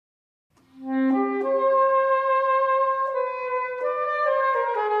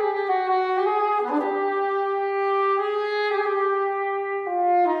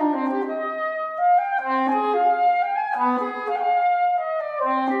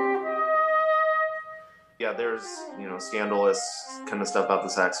yeah, there's, scandalous kind of stuff about the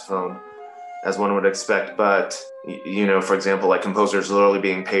saxophone, as one would expect. But, for example, like composers literally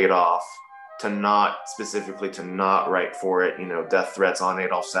being paid off specifically to not write for it, death threats on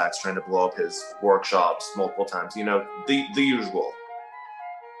Adolf Sachs trying to blow up his workshops multiple times, the usual.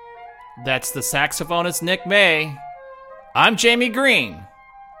 That's the saxophonist Nick May. I'm Jamie Green,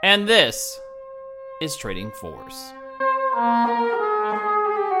 and this is Trading Fours.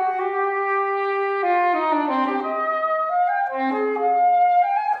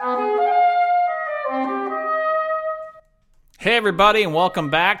 Hey everybody, and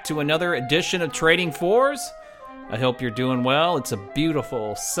welcome back to another edition of Trading Fours. I hope you're doing well. It's a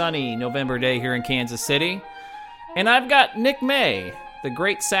beautiful, sunny November day here in Kansas City. And I've got Nick May, the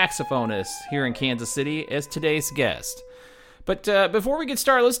great saxophonist here in Kansas City, as today's guest. But before we get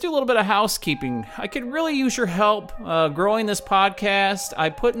started, let's do a little bit of housekeeping. I could really use your help growing this podcast.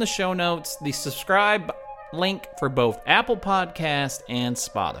 I put in the show notes the subscribe link for both Apple Podcast and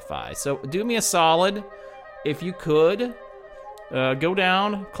Spotify. So do me a solid, if you could. Go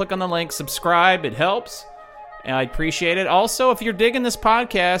down, click on the link, subscribe. It helps. And I appreciate it. Also, if you're digging this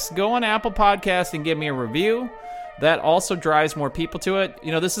podcast, go on Apple Podcast and give me a review. That also drives more people to it.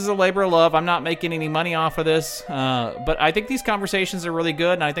 This is a labor of love. I'm not making any money off of this. But I think these conversations are really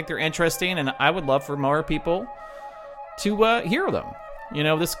good, and I think they're interesting, and I would love for more people to hear them.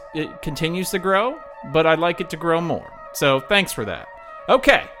 It continues to grow, but I'd like it to grow more. So thanks for that.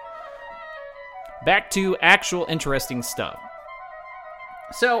 Okay. Back to actual interesting stuff.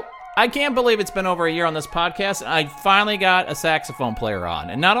 So, I can't believe it's been over a year on this podcast, and I finally got a saxophone player on.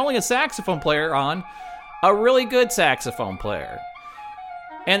 And not only a saxophone player on, a really good saxophone player.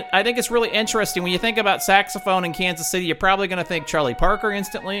 And I think it's really interesting. When you think about saxophone in Kansas City, you're probably going to think Charlie Parker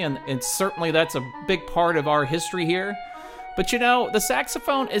instantly, and certainly that's a big part of our history here. But the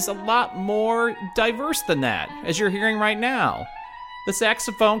saxophone is a lot more diverse than that, as you're hearing right now. The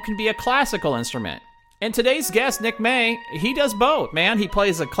saxophone can be a classical instrument. And today's guest, Nick May, he does both, man. He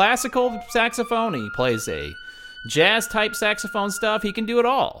plays a classical saxophone, he plays a jazz-type saxophone stuff. He can do it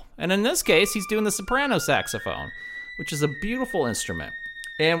all. And in this case, he's doing the soprano saxophone, which is a beautiful instrument.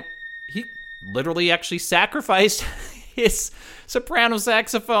 And he literally actually sacrificed his soprano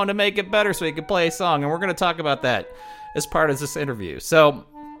saxophone to make it better so he could play a song. And we're going to talk about that as part of this interview. So,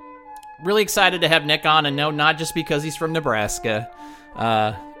 really excited to have Nick on, and no, not just because he's from Nebraska,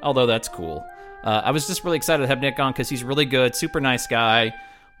 although that's cool. I was just really excited to have Nick on because he's really good, super nice guy,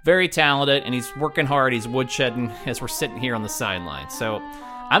 very talented, and he's working hard. He's woodshedding as we're sitting here on the sidelines. So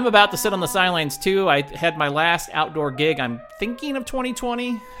I'm about to sit on the sidelines too. I had my last outdoor gig, I'm thinking of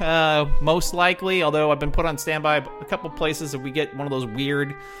 2020, most likely, although I've been put on standby a couple places. If we get one of those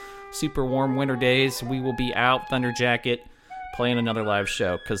weird, super warm winter days, we will be out, Thunder Jacket, playing another live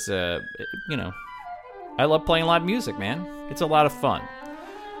show because, I love playing live music, man. It's a lot of fun.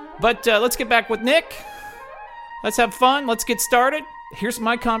 But let's get back with Nick. Let's have fun. Let's get started. Here's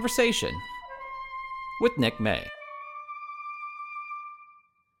my conversation with Nick May.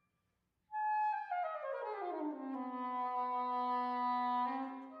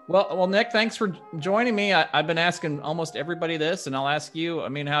 Well, Nick, thanks for joining me. I've been asking almost everybody this, and I'll ask you,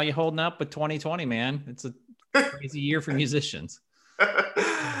 how you holding up with 2020, man? It's a crazy year for musicians.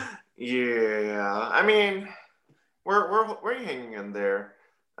 Yeah. We're hanging in there.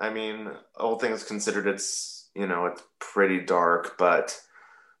 All things considered, it's pretty dark, but,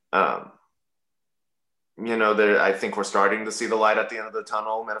 I think we're starting to see the light at the end of the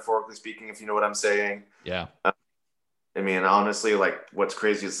tunnel, metaphorically speaking, if you know what I'm saying. Yeah. Honestly, what's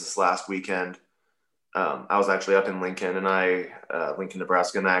crazy is this last weekend, I was actually up in Lincoln, Lincoln,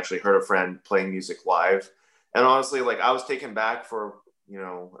 Nebraska, and I actually heard a friend playing music live. And honestly, I was taken back for,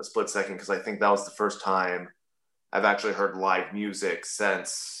 a split second, because I think that was the first time I've actually heard live music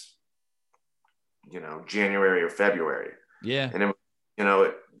since, January or February. Yeah. And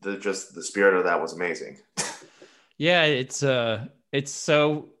the spirit of that was amazing. Yeah. It's so,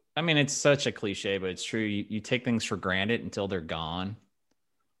 it's such a cliche, but it's true. You take things for granted until they're gone.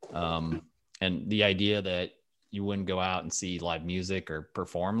 And the idea that you wouldn't go out and see live music or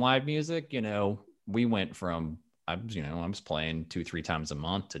perform live music, we went from, I was playing 2-3 times a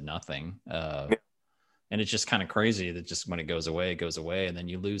month to nothing. And it's just kind of crazy that just when it goes away, and then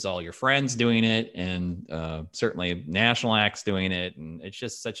you lose all your friends doing it, and certainly national acts doing it, and it's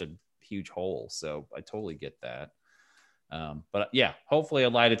just such a huge hole. So I totally get that. But yeah, hopefully a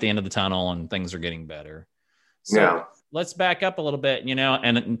light at the end of the tunnel, and things are getting better. So yeah. Let's back up a little bit,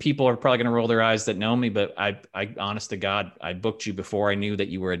 and people are probably going to roll their eyes that know me, but I honest to God, I booked you before I knew that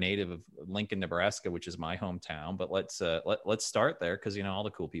you were a native of Lincoln, Nebraska, which is my hometown. But let's start there, because all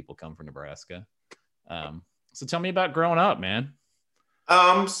the cool people come from Nebraska. So tell me about growing up, man.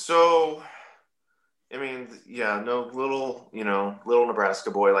 So I mean, yeah, no, little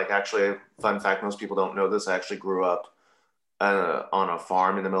Nebraska boy. Like, actually, fun fact, most people don't know this. I actually grew up on a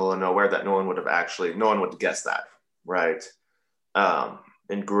farm in the middle of nowhere that no one would guess that, right? Um,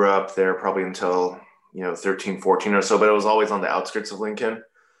 and grew up there probably until 13, 14 or so, but it was always on the outskirts of Lincoln.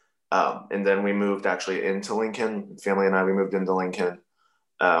 And then we moved actually into Lincoln. Family and I, we moved into Lincoln.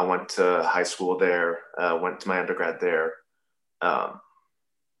 Went to high school there. Went to my undergrad there. Um,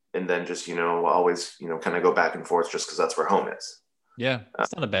 and then just always kind of go back and forth just because that's where home is. Yeah,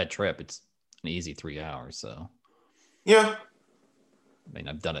 it's not a bad trip. It's an easy 3 hours. So Yeah. I mean,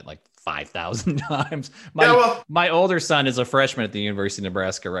 I've done it like 5,000 times. Yeah. Well. My older son is a freshman at the University of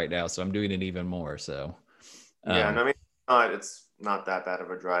Nebraska right now, so I'm doing it even more. So Yeah. And I mean, it's not that bad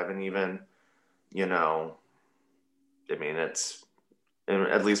of a drive, and even I mean, it's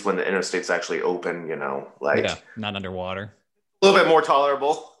at least when the interstate's actually open, like yeah, not underwater. a little bit more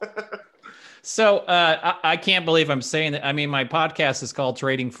tolerable. So I can't believe I'm saying that. I mean, my podcast is called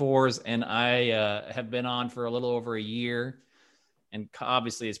Trading Fours, and I have been on for a little over a year. And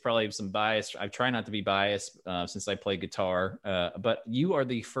obviously, it's probably some bias. I try not to be biased since I play guitar. But you are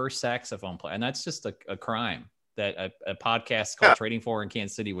the first saxophone player, and that's just a crime that a podcast called Trading Four in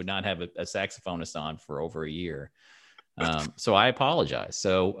Kansas City would not have a saxophonist on for over a year. So I apologize.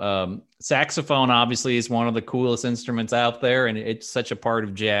 So saxophone obviously is one of the coolest instruments out there, and it's such a part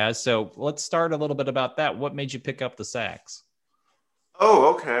of jazz. So let's start a little bit about that. What made you pick up the sax?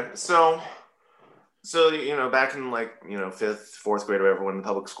 Oh, okay. So back in like fifth, fourth grade or whatever, when the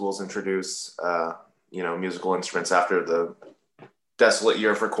public schools introduce musical instruments after the desolate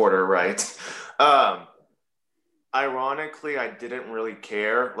year for quarter, right? Ironically, I didn't really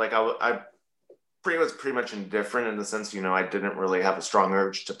care. Like, I was pretty much indifferent in the sense, I didn't really have a strong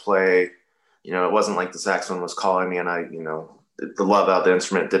urge to play. It wasn't like the saxophone was calling me, and the love out the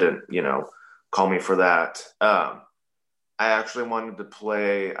instrument didn't, call me for that. I actually wanted to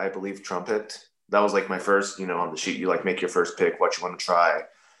play, I believe, trumpet. That was like my first, on the sheet, you like make your first pick, what you want to try.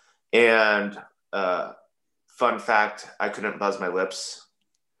 And fun fact, I couldn't buzz my lips.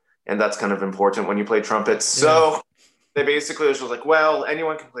 And that's kind of important when you play trumpet. So they basically was just like, well,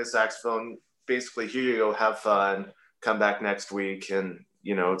 anyone can play saxophone. Basically, here you go, have fun, come back next week. And,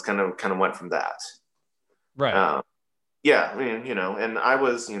 it's kind of went from that. Right. Yeah. I mean, and I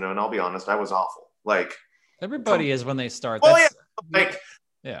was, and I'll be honest, I was awful. Like, everybody is when they start. Well, like,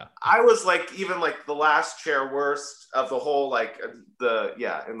 yeah. I was like, even like the last chair worst of the whole, like in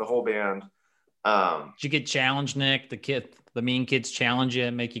the whole band. Did you get challenged, Nick? The mean kids challenge you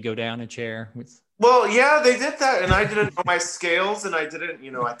and make you go down a chair? Well, yeah, they did that, and I didn't know my scales, and I didn't,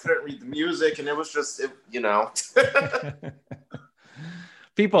 I couldn't read the music, and it was just,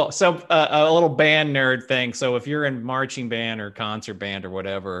 People, so a little band nerd thing. So if you're in marching band or concert band or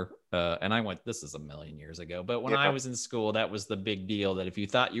whatever, and this is a million years ago, but when I was in school, that was the big deal, that if you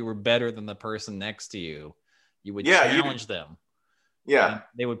thought you were better than the person next to you, you would challenge them. Yeah. And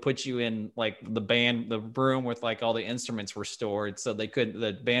they would put you in like the room with like all the instruments were stored. So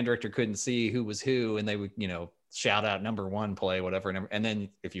the band director couldn't see who was who. And they would, shout out number one, play whatever. And then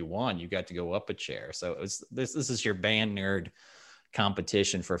if you won, you got to go up a chair. So this is your band nerd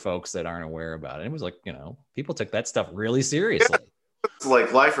competition for folks that aren't aware about it. It was like, people took that stuff really seriously. Yeah. It's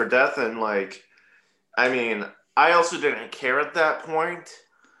like life or death. And like, I mean, I also didn't care at that point.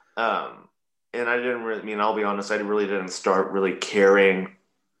 And I didn't really, I'll be honest, I really didn't start really caring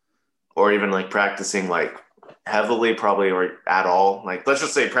or even like practicing like heavily probably or at all. Like, let's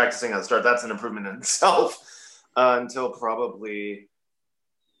just say practicing at the start, that's an improvement in itself until probably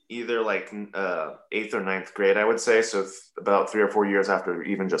either like 8th or 9th grade, I would say. So about 3 or 4 years after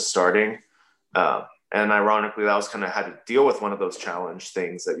even just starting. And ironically, that was kind of had to deal with one of those challenge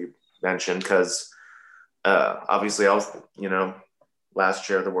things that you mentioned because obviously I was, last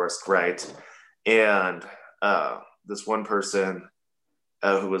year the worst, right? And this one person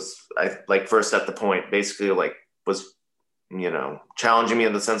who was first at the point basically like was challenging me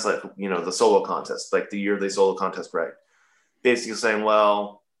in the sense like the solo contest, like the yearly solo contest, right? Basically saying,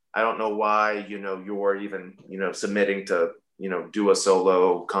 well, I don't know why you're even submitting to do a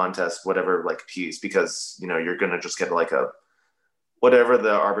solo contest, whatever, like piece, because you're gonna just get like a whatever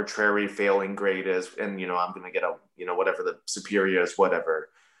the arbitrary failing grade is, and I'm gonna get a whatever the superior is, whatever.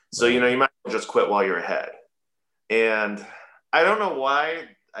 So, you might just quit while you're ahead. And I don't know why.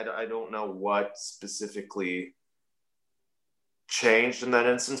 I don't know what specifically changed in that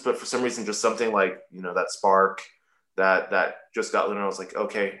instance, but for some reason, just something like, that spark that just got lit. And I was like,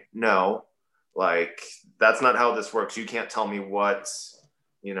 okay, no, like, that's not how this works. You can't tell me what,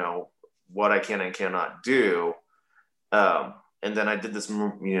 what I can and cannot do. And then I did this,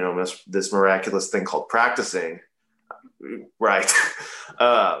 this miraculous thing called practicing, right?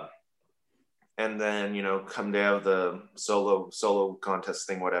 And then, come day of the solo contest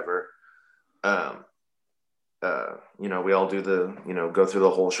thing, whatever. We all do go through the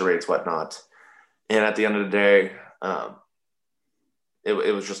whole charades, whatnot. And at the end of the day,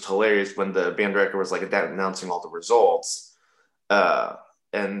 it was just hilarious when the band director was like announcing all the results.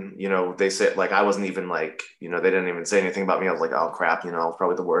 And they said, like, I wasn't even like, they didn't even say anything about me. I was like, oh crap, I was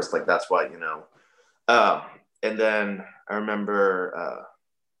probably the worst. Like, that's why, and then I remember,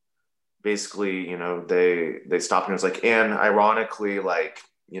 basically, they stopped and it was like, and ironically, like,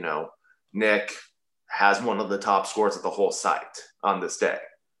 Nick has one of the top scores at the whole site on this day.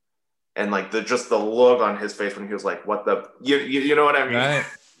 And like the look on his face when he was like, what the, you know what I mean? Right.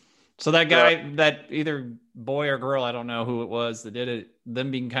 So that guy, that either boy or girl, I don't know who it was that did it,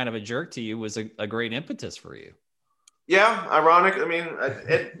 them being kind of a jerk to you was a great impetus for you. Yeah. Ironic. I mean,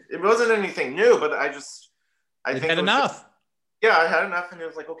 it wasn't anything new, but I think had enough. Yeah, I had enough. And it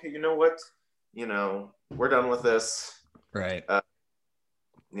was like, okay, you know what? We're done with this. Right.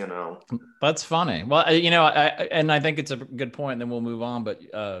 That's funny. Well, I think it's a good point, and then we'll move on. But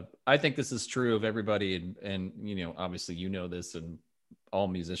I think this is true of everybody, and obviously this, and all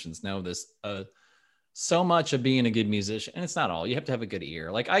musicians know this. So much of being a good musician, and it's not all. You have to have a good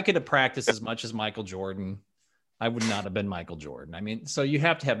ear. Like, I could have practiced as much as Michael Jordan. I would not have been Michael Jordan. I mean, so you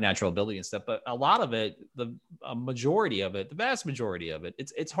have to have natural ability and stuff, but a lot of it, the vast majority of it,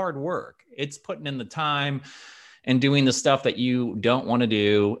 it's hard work. It's putting in the time and doing the stuff that you don't want to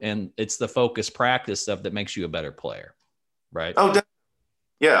do. And it's the focused practice stuff that makes you a better player. Right. Oh,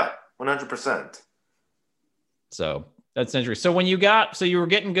 yeah. 100%. So that's interesting. So you were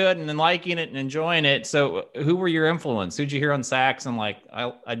getting good and then liking it and enjoying it. So who were your influence? Who'd you hear on sax and like,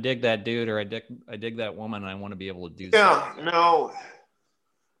 I dig that dude, or I dig that woman, and I want to be able to do yeah, so. No,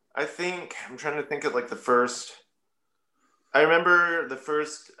 I think I'm trying to think of like I remember the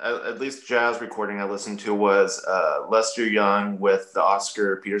first, at least jazz recording I listened to was Lester Young with the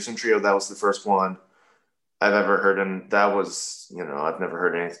Oscar Peterson Trio. That was the first one I've ever heard. And that was, I've never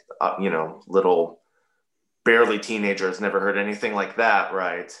heard any, little barely teenagers, never heard anything like that.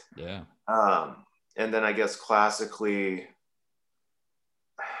 Right. Yeah. And then I guess classically,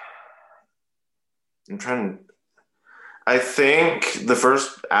 I think the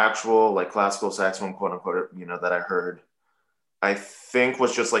first actual like classical saxophone, quote unquote, that I heard, I think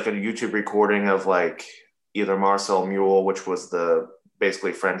was just like a YouTube recording of like either Marcel Mule, which was the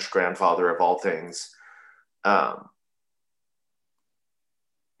basically French grandfather of all things. Yeah,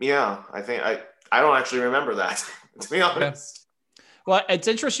 I think I don't actually remember that, to be honest. Yeah. Well, it's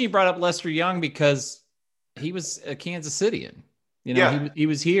interesting you brought up Lester Young because he was a Kansas Citian. He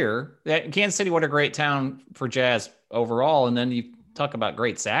was here. Kansas City, what a great town for jazz overall. And then you talk about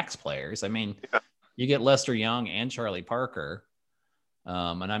great sax players. I mean, you get Lester Young and Charlie Parker.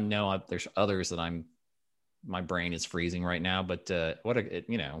 And I know there's others that my brain is freezing right now, but what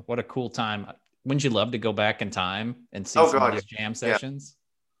a cool time. Wouldn't you love to go back in time and see some of these jam sessions?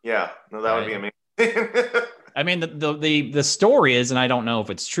 Yeah. No, that would be amazing. I mean, the story is, and I don't know if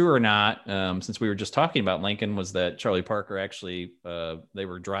it's true or not, since we were just talking about Lincoln, was that Charlie Parker actually, they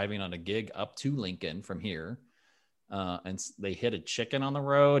were driving on a gig up to Lincoln from here, and they hit a chicken on the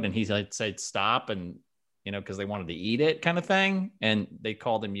road, and he said stop, and because they wanted to eat it, kind of thing, and they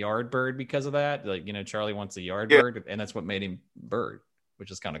called him Yardbird because of that. Like, Charlie wants a Yardbird, and that's what made him Bird, which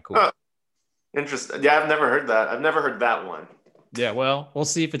is kind of cool. Interesting. Yeah, I've never heard that. I've never heard that one. Yeah, well, we'll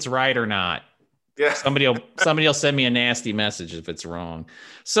see if it's right or not. Yeah. Somebody will send me a nasty message if it's wrong.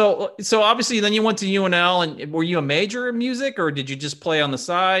 So obviously then you went to UNL, and were you a major in music, or did you just play on the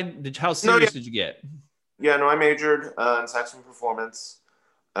side? How serious did you get? Yeah, no, I majored in saxophone performance.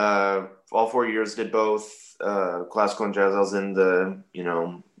 All 4 years did both classical and jazz. I was in the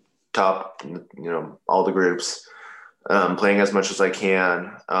top all the groups, playing as much as I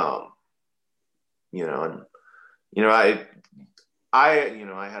can.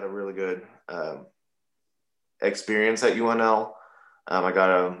 I had a really good experience at UNL. I got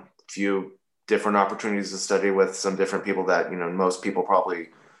a few different opportunities to study with some different people that most people probably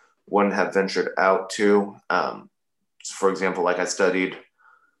wouldn't have ventured out to. For example, like I studied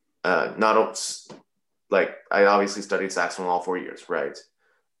I obviously studied saxophone all 4 years, right?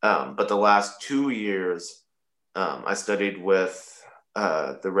 But the last 2 years, I studied with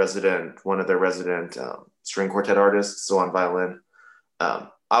one of their resident string quartet artists, so on violin.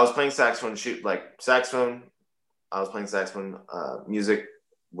 I was playing saxophone, I was playing saxophone music,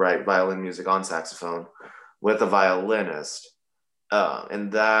 right? Violin music on saxophone with a violinist.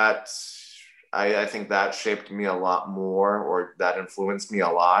 And that I think that shaped me a lot more, or that influenced me a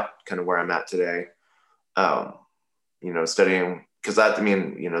lot, kind of where I'm at today. Um, studying, because that, I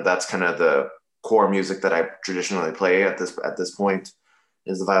mean, that's kind of the core music that I traditionally play at this point,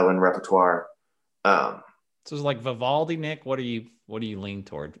 is the violin repertoire. So it's like Vivaldi, Nick. What do you lean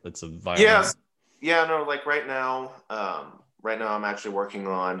toward? It's a violin. Yes, yeah, no, like right now I'm actually working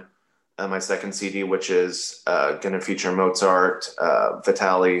on my second CD, which is going to feature Mozart,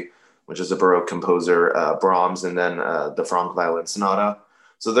 Vitali, which is a Baroque composer, Brahms, and then the Franck Violin Sonata.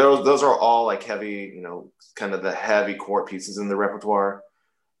 So those are all like heavy, kind of the heavy core pieces in the repertoire.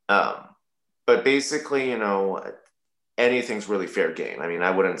 Um, but basically, anything's really fair game. I mean,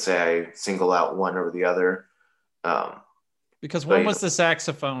 I wouldn't say I single out one over the other. Um, Because but when was the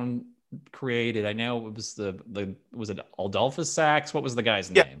saxophone created? I know it was was it Adolphus Sax? What was the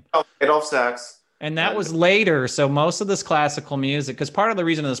guy's yeah, name? Adolf Sax. And that And was later. So most of this classical music, because part of the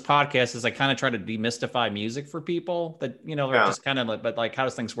reason of this podcast is I kind of try to demystify music for people that, are yeah, just kind of like, but like, how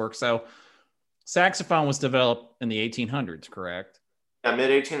does things work? So saxophone was developed in the 1800s, correct? yeah,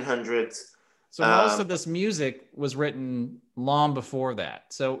 mid 1800s. So most of this music was written long before that.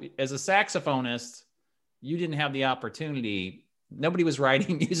 So as a saxophonist, you didn't have the opportunity. Nobody was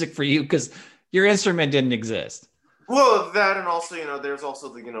writing music for you because your instrument didn't exist. Well, that, and also, there's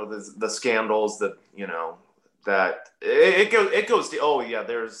also the scandals that, that it goes to, oh yeah,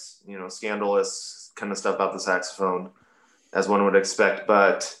 there's, scandalous kind of stuff about the saxophone, as one would expect.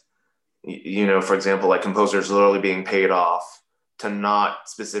 But, for example, like composers literally being paid off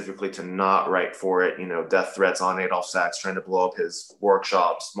specifically to not write for it, death threats on Adolf Sax, trying to blow up his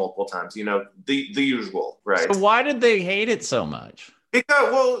workshops multiple times, the usual, right? So why did they hate it so much?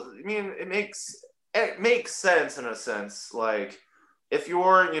 Because, well, I mean, it makes sense in a sense. Like, if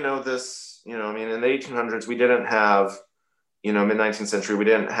you're, I mean, in the 1800s, we didn't have, mid 19th century, we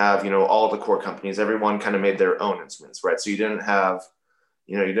didn't have, all the core companies. Everyone kind of made their own instruments, right? So you didn't have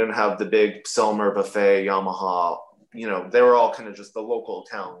the big Selmer, Buffet, Yamaha. They were all kind of just the local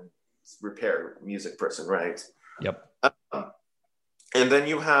town repair music person, right? Yep. And then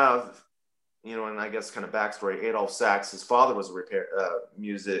you have, and I guess kind of backstory, Adolf Sax, his father was a repair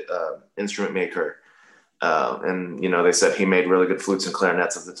music instrument maker. And, they said he made really good flutes and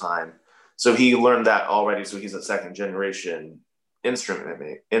clarinets at the time. So he learned that already. So he's a second generation instrument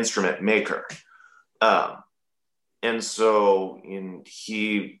maker. And so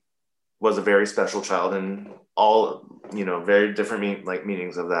he was a very special child, and all, very different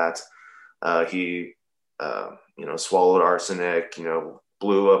meanings of that. He, swallowed arsenic,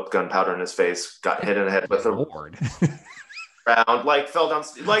 blew up gunpowder in his face, got hit in the head with a round, like fell down,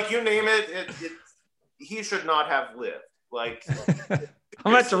 like you name it, he should not have lived. Like, I'm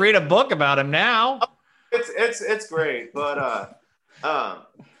gonna have to read a book about him now. It's great, but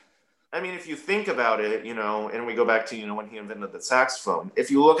I mean, if you think about it, and we go back to when he invented the saxophone. If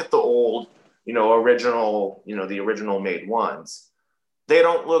you look at the old, original, the original made ones, they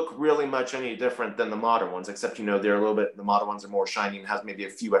don't look really much any different than the modern ones, except they're a little bit. The modern ones are more shiny and has maybe a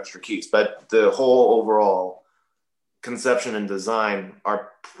few extra keys, but the whole overall conception and design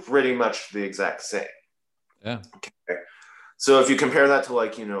are pretty much the exact same. Yeah. Okay. So if you compare that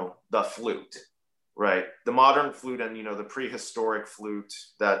to the flute, right? The modern flute and the prehistoric flute,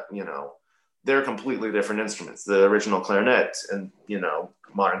 that they're completely different instruments. The original clarinet and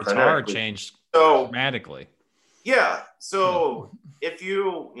modern clarinet changed so dramatically. Yeah. So if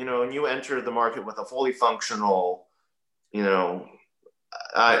you and you enter the market with a fully functional,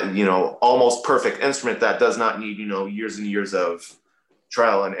 almost perfect instrument that does not need years and years of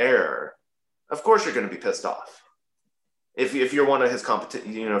trial and error, of course you're going to be pissed off. If you're one of his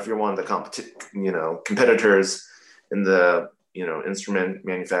if you're one of the competitors in the instrument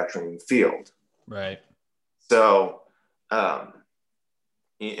manufacturing field, right? So, and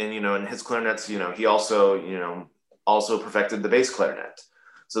in his clarinets, he also perfected the bass clarinet.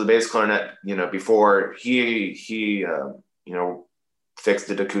 So the bass clarinet, before he fixed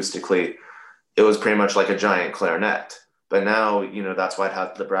it acoustically, it was pretty much like a giant clarinet. But now, that's why it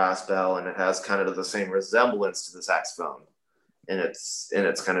has the brass bell, and it has kind of the same resemblance to the saxophone. And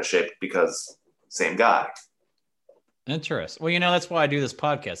it's kind of shaped because same guy. Interesting. Well, that's why I do this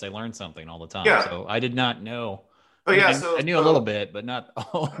podcast. I learn something all the time. Yeah. So I did not know. But yeah, I knew a little bit, but not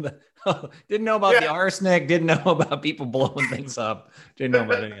all. Didn't know about the arsenic. Didn't know about people blowing things up. Didn't know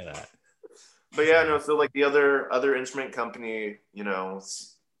about any of that. But yeah, no. So like the other instrument company,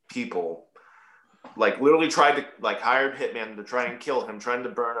 people, like literally tried to hired hitman to try and kill him, trying to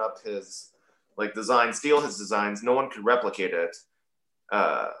burn up his design, steal his designs. No one could replicate it.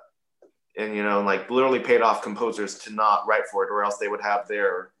 And literally paid off composers to not write for it, or else they would have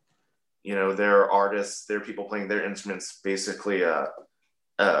their you know, they're artists, they're people playing their instruments, basically, uh,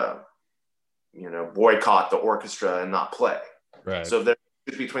 you know, boycott the orchestra and not play. Right. So if they're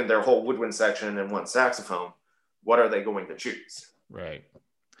between their whole woodwind section and one saxophone, what are they going to choose? Right.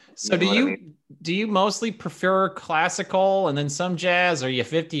 So do you mostly prefer classical and then some jazz? Are you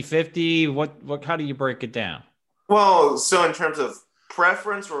 50-50? How do you break it down? Well, so in terms of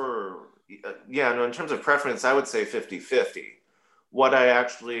preference in terms of preference, I would say 50-50. What I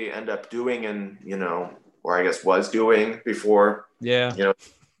actually end up doing and, you know, or I guess was doing before, yeah, you know,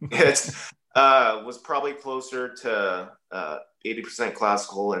 it was probably closer to 80%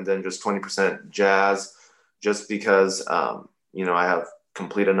 classical and then just 20% jazz, just because, you know, I have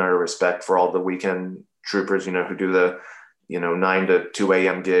complete and utter respect for all the weekend troopers, you know, who do the, you know, 9 to 2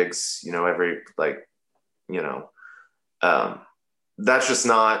 a.m. gigs, you know, every, like, you know, that's just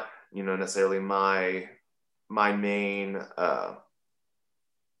not, you know, necessarily my main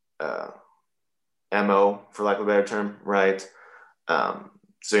MO, for lack of a better term, right?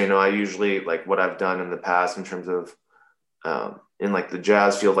 So, you know, I usually, like, what I've done in the past in terms of in like the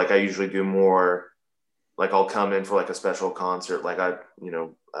jazz field, like I usually do more, like I'll come in for like a special concert, like you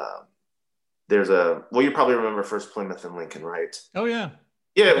know, you probably remember First Plymouth in Lincoln, right? Oh yeah.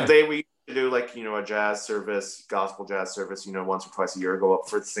 Yeah. We used to do, like, you know, a jazz service, gospel jazz service, you know, once or twice a year, go up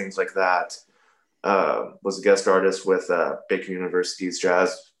for things like that. Was a guest artist with Baker University's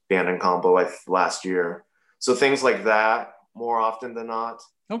jazz band and combo last year. So things like that more often than not.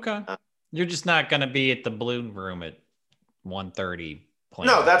 Okay. You're just not going to be at the Balloon Room at 1:30 playing.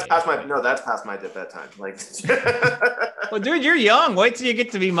 No, that's past my bedtime. Like, well, dude, you're young. Wait till you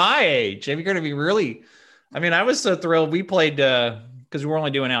get to be my age. You're going to be really. I mean, I was so thrilled. We played because we were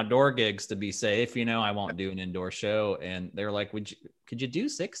only doing outdoor gigs to be safe. You know, I won't do an indoor show, and they're like, could you do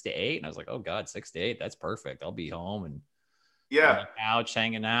 6 to 8? And I was like, oh God, 6 to 8, that's perfect. I'll be home and on the couch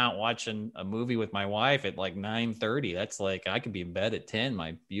hanging out, watching a movie with my wife at like 9:30. That's like, I could be in bed at 10,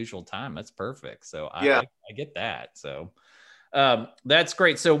 my usual time. That's perfect. So I get that. So that's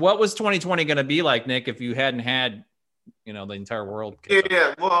great. So what was 2020 going to be like, Nick, if you hadn't had, you know, the entire world?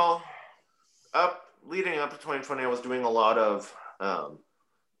 Yeah. Well, leading up to 2020, I was doing a lot of,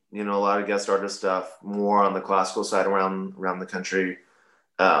 you know, a lot of guest artist stuff, more on the classical side around the country.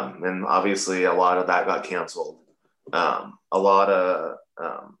 And obviously a lot of that got canceled. A lot of,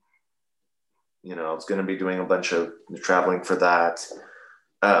 you know, I was going to be doing a bunch of traveling for that.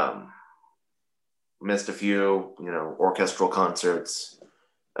 Missed a few, you know, orchestral concerts.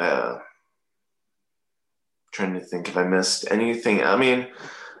 Trying to think if I missed anything. I mean,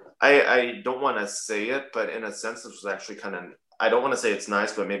 I don't want to say it, but in a sense, this was actually kind of, I don't want to say it's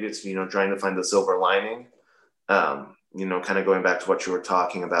nice, but maybe it's, you know, trying to find the silver lining. You know, kind of going back to what you were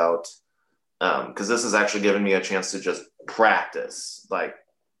talking about. Because this has actually given me a chance to just practice, like,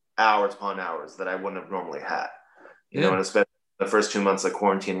 hours upon hours that I wouldn't have normally had. You know, and especially the first 2 months of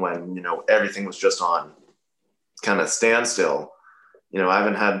quarantine when, you know, everything was just on kind of standstill. You know, I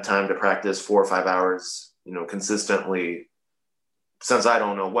haven't had time to practice 4 or 5 hours, you know, consistently since I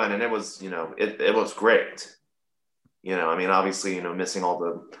don't know when. And it was, you know, it was great. You know, I mean, obviously, you know, missing all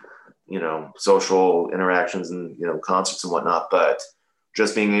the, you know, social interactions and, you know, concerts and whatnot, but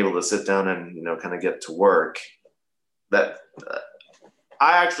just being able to sit down and, you know, kind of get to work, that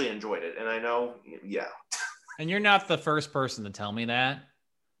I actually enjoyed it. And I know, yeah. And you're not the first person to tell me that.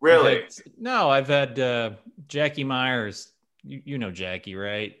 Really? I've had Jackie Myers, you know Jackie,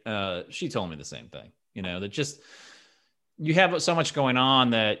 right? She told me the same thing, you know, that just, you have so much going on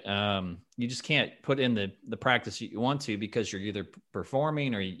that you just can't put in the practice you want to, because you're either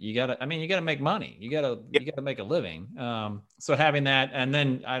performing or you gotta make money. You gotta make a living. So having that, and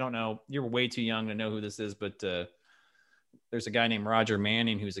then I don't know, you're way too young to know who this is, but there's a guy named Roger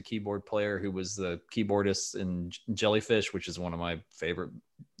Manning who's a keyboard player who was the keyboardist in Jellyfish, which is one of my favorite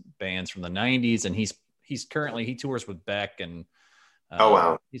bands from the 90s. And he's currently, he tours with Beck, and oh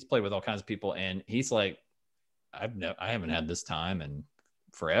wow, he's played with all kinds of people, and he's like, I haven't had this time in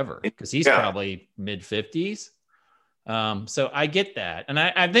forever, because he's probably mid 50s. So I get that. And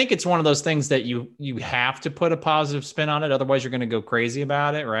I think it's one of those things that you have to put a positive spin on it. Otherwise you're going to go crazy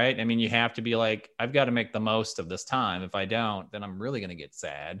about it. Right. I mean, you have to be like, I've got to make the most of this time. If I don't, then I'm really going to get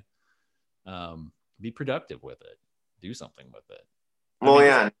sad. Be productive with it. Do something with it.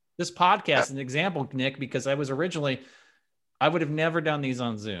 Well, This podcast is an example, Nick, because I would have never done these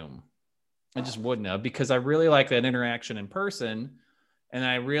on Zoom. I just wouldn't have, because I really like that interaction in person. And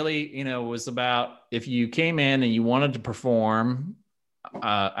I really, you know, was about, if you came in and you wanted to perform,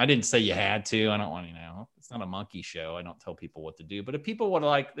 I didn't say you had to. I don't want, you know, it's not a monkey show. I don't tell people what to do. But if people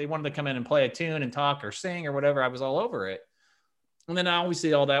would they wanted to come in and play a tune and talk or sing or whatever, I was all over it. And then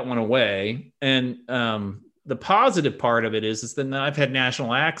obviously all that went away. And the positive part of it is then I've had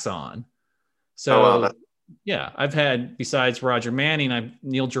national acts on. Oh wow, So yeah, I've had, besides Roger Manning, I've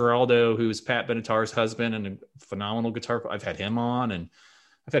Neil Giraldo, who's Pat Benatar's husband and a phenomenal guitar. I've had him on, and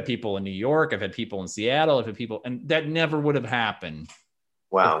I've had people in New York. I've had people in Seattle. I've had people, and that never would have happened if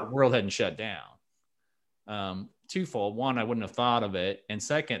the wow. world hadn't shut down. Twofold. One, I wouldn't have thought of it. And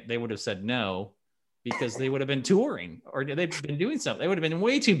second, they would have said no because they would have been touring or they've been doing something. They would have been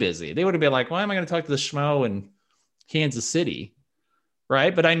way too busy. They would have been like, why am I going to talk to the schmo in Kansas City?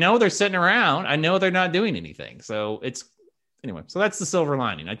 Right. But I know they're sitting around. I know they're not doing anything. So it's anyway. So that's the silver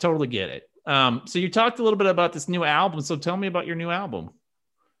lining. I totally get it. So you talked a little bit about this new album. So tell me about your new album.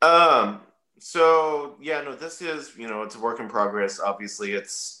 So yeah, no, this is, it's a work in progress. Obviously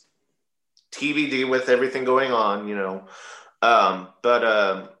it's TBD with everything going on, but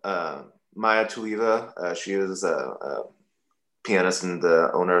Maya Tuliva, she is a pianist and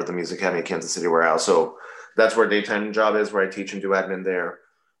the owner of the Music Academy of Kansas City Warehouse. So that's where daytime job is, where I teach and do admin there.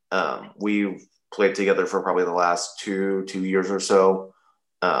 We've played together for probably the last two years or so.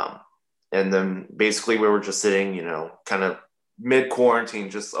 And then basically we were just sitting, kind of mid quarantine,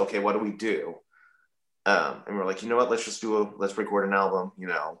 just, okay, what do we do? And we're like, you know what, let's record an album,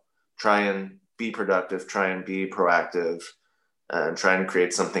 try and be productive, try and be proactive, and try and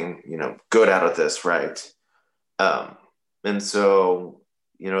create something, good out of this. Right. And so,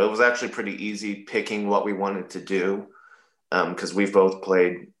 it was actually pretty easy picking what we wanted to do. Cause we've both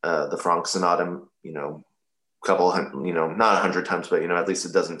played, the Franck Sonata, couple, not 100 times, but, at least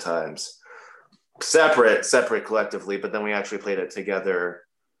a dozen times, separate collectively. But then we actually played it together,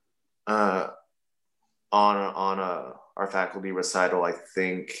 on our faculty recital, I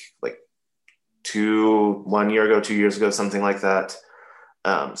think like 2 years ago, something like that.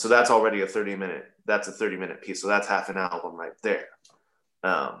 So that's already a 30-minute piece. So that's half an album right there.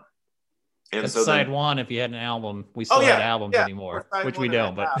 And that's so side then, one. If you had an album, we still had albums anymore, which we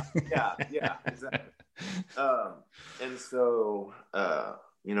don't, but yeah, exactly. And so,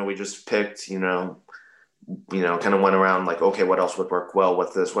 we just picked, kind of went around like, okay, what else would work well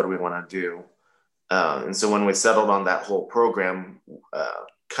with this? What do we want to do? And so when we settled on that whole program,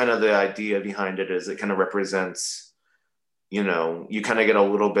 kind of the idea behind it is it kind of represents, you kind of get a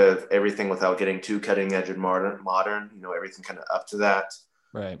little bit of everything without getting too cutting edge and modern, everything kind of up to that.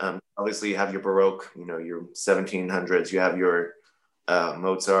 right. Obviously you have your Baroque, your 1700s, you have your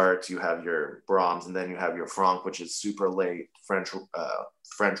Mozart, you have your Brahms, and then you have your Franck, which is super late French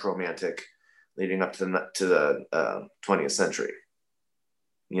Romantic, leading up to the 20th century.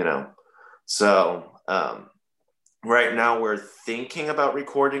 So right now we're thinking about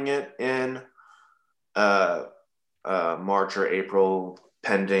recording it in March or April,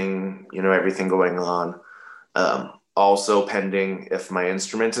 pending everything going on. Also pending if my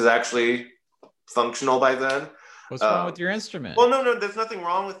instrument is actually functional by then. What's wrong with your instrument? Well, no, there's nothing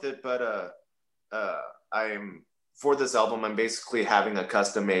wrong with it, but I'm for this album, I'm basically having a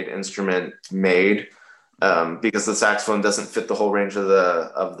custom-made instrument made, because the saxophone doesn't fit the whole range of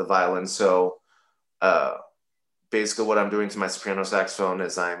the violin. So basically, what I'm doing to my soprano saxophone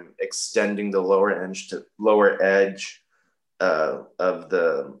is I'm extending the lower edge of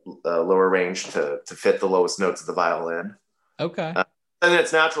the lower range to fit the lowest notes of the violin. Okay. In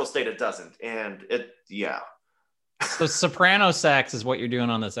its natural state, it doesn't, and yeah. So soprano sax is what you're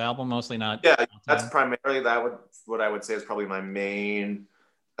doing on this album, mostly not. Yeah, that's primarily what I would say is probably my main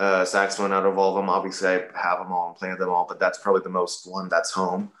saxophone out of all of them. Obviously, I have them all and play them all, but that's probably the most one that's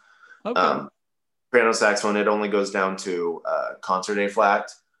home. Okay. Soprano saxophone, it only goes down to concert A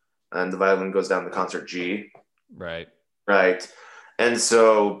flat, and the violin goes down to concert G. Right. Right. And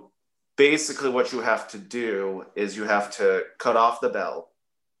so basically what you have to do is you have to cut off the bell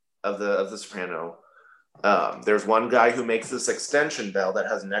of the soprano. There's one guy who makes this extension bell that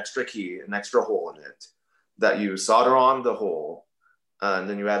has an extra key, an extra hole in it, that you solder on the hole, and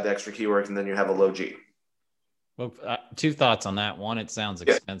then you add the extra key work, and then you have a low G. Well, two thoughts on that. One, it sounds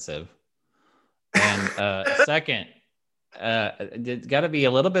expensive. And second, it's got to be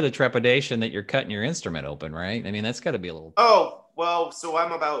a little bit of trepidation that you're cutting your instrument open, right? I mean, that's got to be a little. Oh, well, so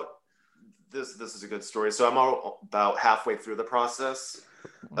I'm about this is a good story. So I'm about halfway through the process.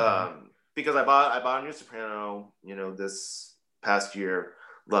 Because I bought a new soprano, this past year,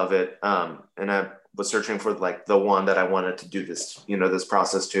 love it. And I was searching for like the one that I wanted to do this, this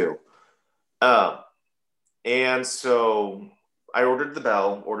process too. And so I ordered the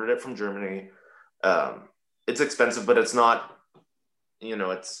bell, ordered it from Germany. It's expensive, but it's not,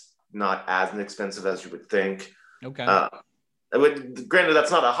 it's not as expensive as you would think. Okay. Granted,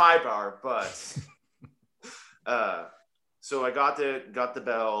 that's not a high bar, but So I got the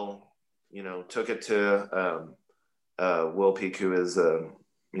bell, took it to Will Peak, who is a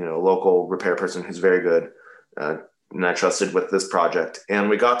local repair person who's very good, and I trusted with this project. And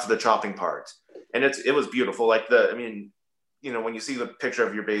we got to the chopping part, and it was beautiful. Like when you see the picture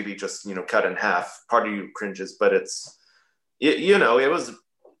of your baby just cut in half, part of you cringes, but it was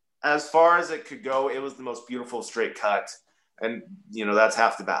as far as it could go. It was the most beautiful straight cut, and that's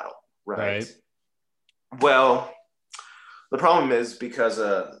half the battle, right? Well, the problem is because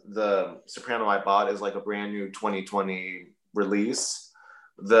the Soprano I bought is like a brand new 2020 release.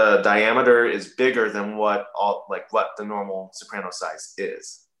 The diameter is bigger than what the normal Soprano size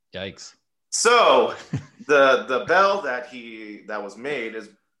is. Yikes! So the bell that was made is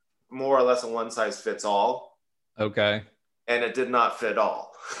more or less a one size fits all. Okay. And it did not fit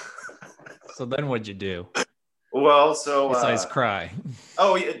all. So then what'd you do? Well, so besides cry.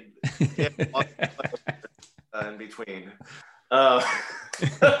 Oh yeah. In between.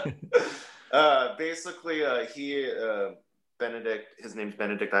 Basically, his name's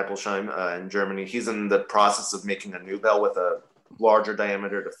Benedict Eipelsheim in Germany. He's in the process of making a new bell with a larger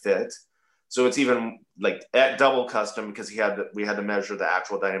diameter to fit. So it's even like at double custom because we had to measure the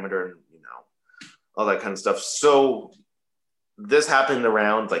actual diameter and all that kind of stuff. So this happened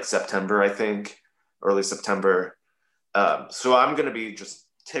around like September, I think, early September. So I'm gonna be just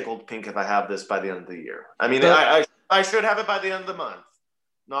tickled pink if I have this by the end of the year. I mean, I should have it by the end of the month.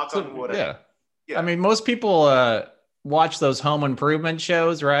 Knock on wood. Yeah. I mean, most people watch those home improvement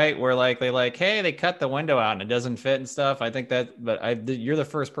shows, right? Where hey, they cut the window out and it doesn't fit and stuff. I think you're the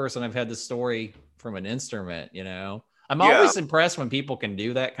first person I've had this story from an instrument, I'm always impressed when people can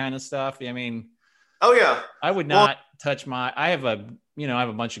do that kind of stuff. I mean, oh yeah, I would not touch I have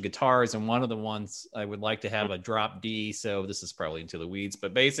a bunch of guitars, and one of the ones I would like to have a drop D. So this is probably into the weeds,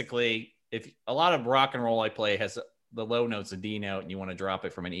 but basically if a lot of rock and roll I play has the low note's a D note and you want to drop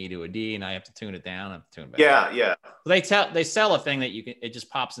it from an E to a D and I have to tune it down. I have to tune it back. Yeah. They sell a thing that it just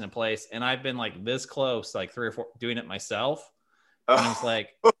pops into place. And I've been like this close, like 3 or 4 doing it myself. And it's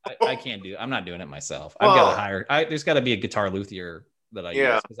like, I can't I'm not doing it myself. I've got to hire, there's got to be a guitar luthier that I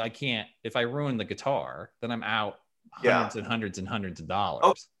use because I can't, if I ruin the guitar, then I'm out hundreds and hundreds and hundreds of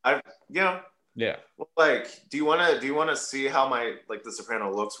dollars. Yeah. Well, do you want to see how the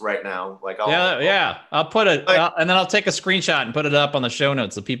Soprano looks right now? I'll put it, and then I'll take a screenshot and put it up on the show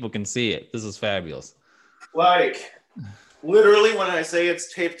notes so people can see it. This is fabulous. Literally, when I say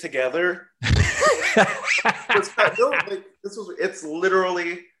it's taped together, it's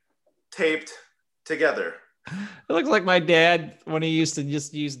literally taped together. It looks like my dad when he used to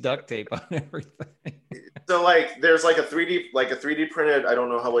just use duct tape on everything. So there's a 3D printed, I don't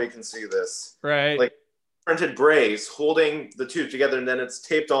know how well you can see this. Right. Printed brace holding the tube together, and then it's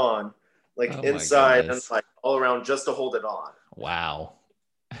taped on inside and all around just to hold it on. Wow.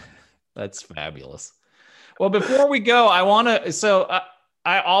 That's fabulous. Well, before we go,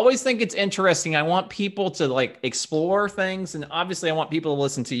 I always think it's interesting. I want people to explore things, and obviously I want people to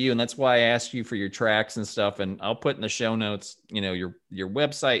listen to you, and that's why I asked you for your tracks and stuff. And I'll put in the show notes, your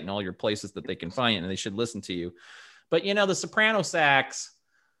website and all your places that they can find it, and they should listen to you. But the soprano sax,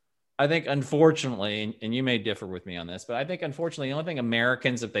 I think, unfortunately, and you may differ with me on this, but I think unfortunately the only thing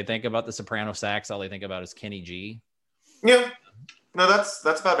Americans, if they think about the soprano sax, all they think about is Kenny G. Yeah, no, that's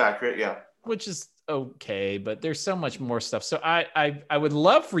about accurate. Yeah, which is okay, but there's so much more stuff. So I would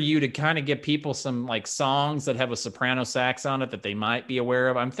love for you to kind of give people some songs that have a soprano sax on it that they might be aware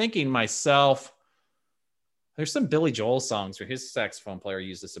of. I'm thinking myself, there's some Billy Joel songs where his saxophone player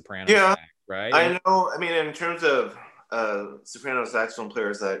used a soprano sax, right? I know. I mean, in terms of soprano saxophone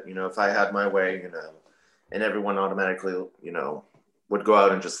players that, if I had my way, and everyone automatically, would go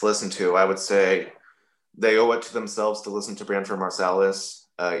out and just listen to, I would say they owe it to themselves to listen to Branford Marsalis,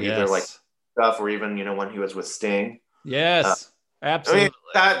 either stuff or even when he was with Sting. Yes, absolutely.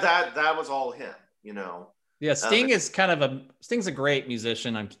 I mean, that was all him. Yeah, Sting is Sting's a great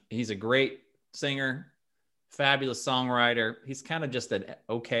musician. He's a great singer, fabulous songwriter. He's kind of just an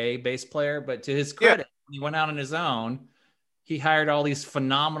okay bass player, but to his credit, when he went out on his own, he hired all these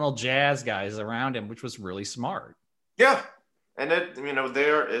phenomenal jazz guys around him, which was really smart. Yeah, and it's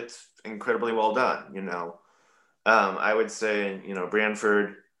incredibly well done. I would say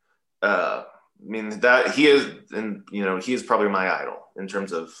Branford. I mean that he is, and he is probably my idol in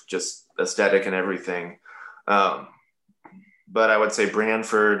terms of just aesthetic and everything. But I would say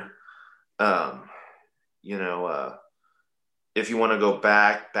Branford. If you want to go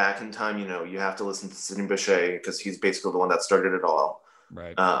back in time, you have to listen to Sidney Bechet because he's basically the one that started it all.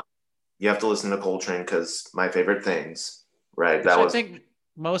 Right. You have to listen to Coltrane because My Favorite Things. Right. I think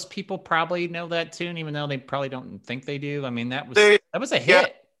most people probably know that tune, even though they probably don't think they do. I mean, that was a Yeah,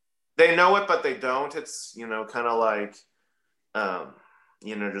 hit. they know it, but they don't. It's, kind of like,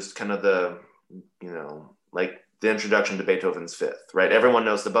 just kind of the, like the introduction to Beethoven's Fifth, right? Everyone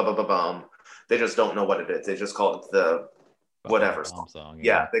knows the ba ba ba bum. They just don't know what it is. They just call it the whatever song.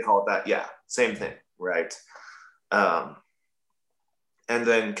 Yeah, they call it that. Yeah, same thing, right? And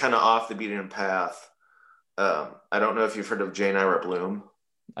then kind of off the beaten path. I don't know if you've heard of Jane Ira Bloom.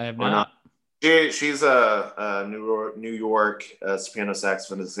 I have not. She's a New York soprano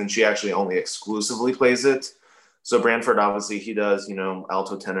saxophonist, and she actually only exclusively plays it. So Branford, obviously, he does,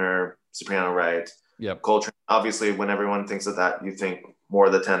 alto, tenor, soprano, right? Yep. Coltrane, obviously, when everyone thinks of that, you think more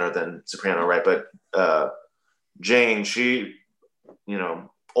of the tenor than soprano, right? But Jane, she,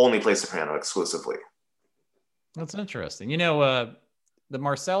 only plays soprano exclusively. That's interesting. The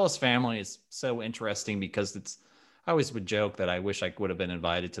Marcellus family is so interesting because I always would joke that I wish I would have been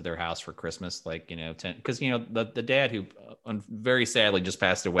invited to their house for Christmas, because the dad who very sadly just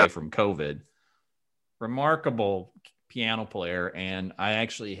passed away from COVID, remarkable piano player, and I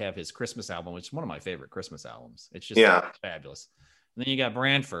actually have his Christmas album, which is one of my favorite Christmas albums. It's just fabulous. And then you got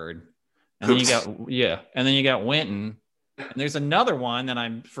Branford, and then you got Wynton, and there's another one that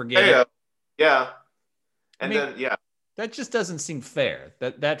I'm forgetting. That just doesn't seem fair.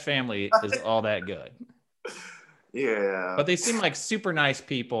 That family is all that good. Yeah. But they seem like super nice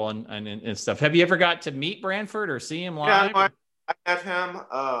people and stuff. Have you ever got to meet Branford or see him live? Yeah, I met him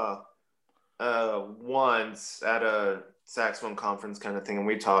once at a saxophone conference kind of thing, and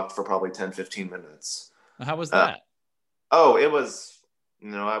we talked for probably 10, 15 minutes. How was that? It was,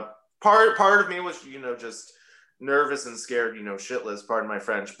 part of me was, just nervous and scared, shitless, pardon my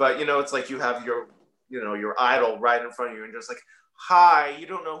French. But, it's like you have your idol right in front of you and just like, hi, you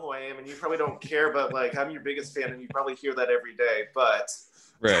don't know who I am and you probably don't care, but like I'm your biggest fan and you probably hear that every day. But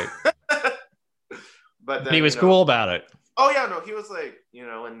right. But then, he was cool about it. Oh yeah, no, he was like,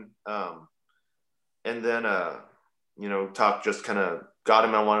 and then Talk just kind of got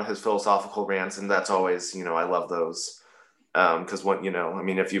him on one of his philosophical rants, and that's always, I love those. Because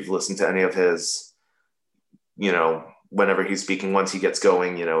if you've listened to any of his, whenever he's speaking, once he gets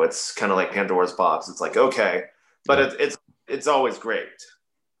going, it's kind of like Pandora's box. It's like, okay, but it's always great.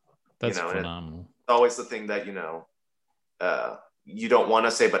 That's phenomenal. It's always the thing that, you don't want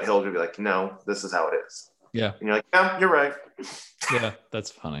to say, but he'll be like, no, this is how it is. Yeah. And you're like, yeah, you're right. Yeah, that's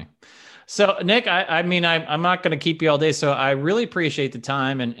funny. So, Nick, I'm not going to keep you all day. So I really appreciate the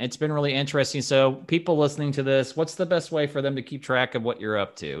time, and it's been really interesting. So people listening to this, what's the best way for them to keep track of what you're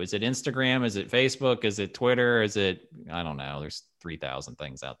up to? Is it Instagram? Is it Facebook? Is it Twitter? Is it, I don't know. There's 3,000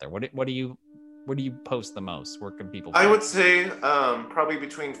 things out there. What do you post the most? Where can people I would say probably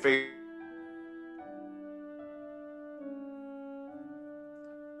between Facebook.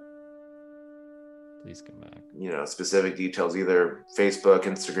 Please come back. Specific details, either Facebook,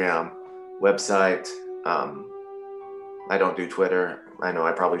 Instagram, website. I don't do Twitter. I know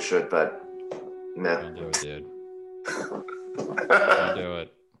I probably should, but nah. Don't do it, dude. Don't do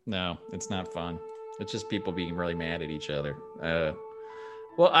it. No, it's not fun. It's just people being really mad at each other.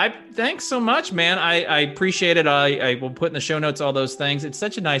 Well, thanks so much, man. I appreciate it. I will put in the show notes all those things. It's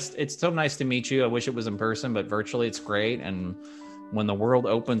so nice to meet you. I wish it was in person, but virtually it's great. And when the world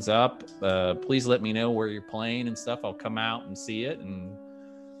opens up, please let me know where you're playing and stuff. I'll come out and see it. And,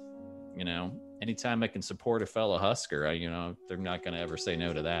 anytime I can support a fellow Husker, they're not going to ever say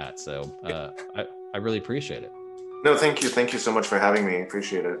no to that. So I really appreciate it. No, thank you. Thank you so much for having me.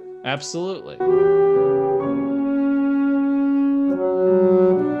 Appreciate it. Absolutely.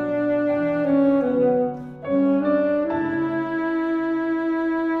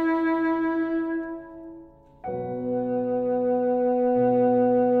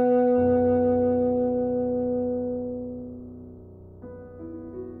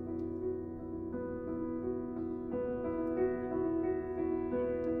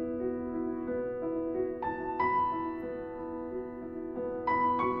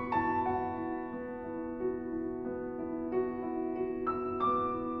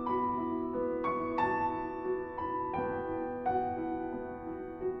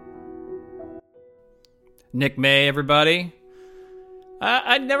 Nick May, everybody.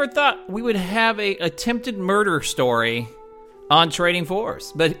 I never thought we would have a attempted murder story on Trading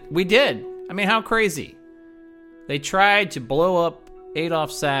Fours, but we did. I mean, how crazy. They tried to blow up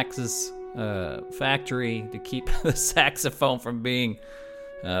Adolph Sax's factory to keep the saxophone from being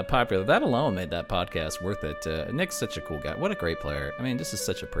popular. That alone made that podcast worth it. Nick's such a cool guy. What a great player. I mean, this is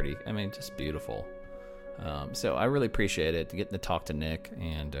such a pretty, just beautiful. So I really appreciate it, getting to talk to Nick,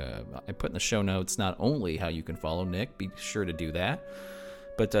 and I put in the show notes not only how you can follow Nick, be sure to do that,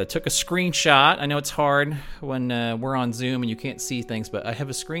 but took a screenshot. I know it's hard when we're on Zoom and you can't see things, but I have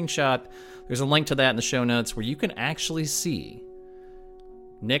a screenshot. There's a link to that in the show notes where you can actually see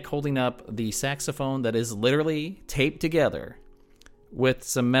Nick holding up the saxophone that is literally taped together with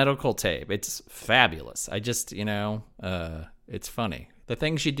some medical tape. It's fabulous. I just, it's funny. The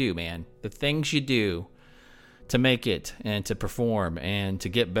things you do, man. The things you do to make it and to perform and to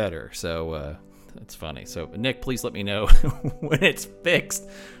get better. So it's funny. So Nick, please let me know when it's fixed.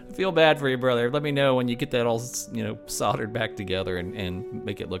 I feel bad for you, brother. Let me know when you get that all, soldered back together and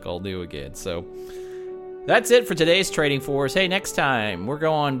make it look all new again. So that's it for today's Trading Force. Hey, next time we're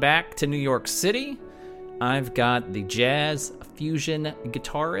going back to New York City. I've got the jazz fusion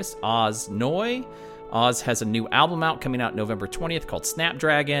guitarist Oz Noy. Oz has a new album out coming out November 20th called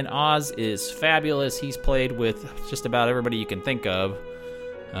Snapdragon. Oz is fabulous. He's played with just about everybody you can think of.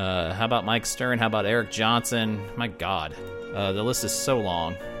 How about Mike Stern? How about Eric Johnson? My God, the list is so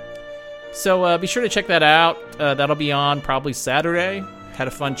long. So be sure to check that out. That'll be on probably Saturday. Had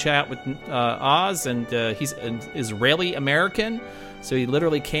a fun chat with Oz, and he's an Israeli-American, so he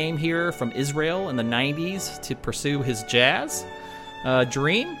literally came here from Israel in the 90s to pursue his jazz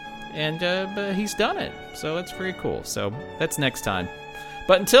dream, and he's done it, so that's very cool. So that's next time.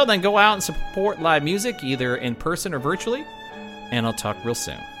 But until then, go out and support live music, either in person or virtually, and I'll talk real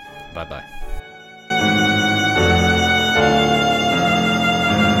soon. Bye-bye.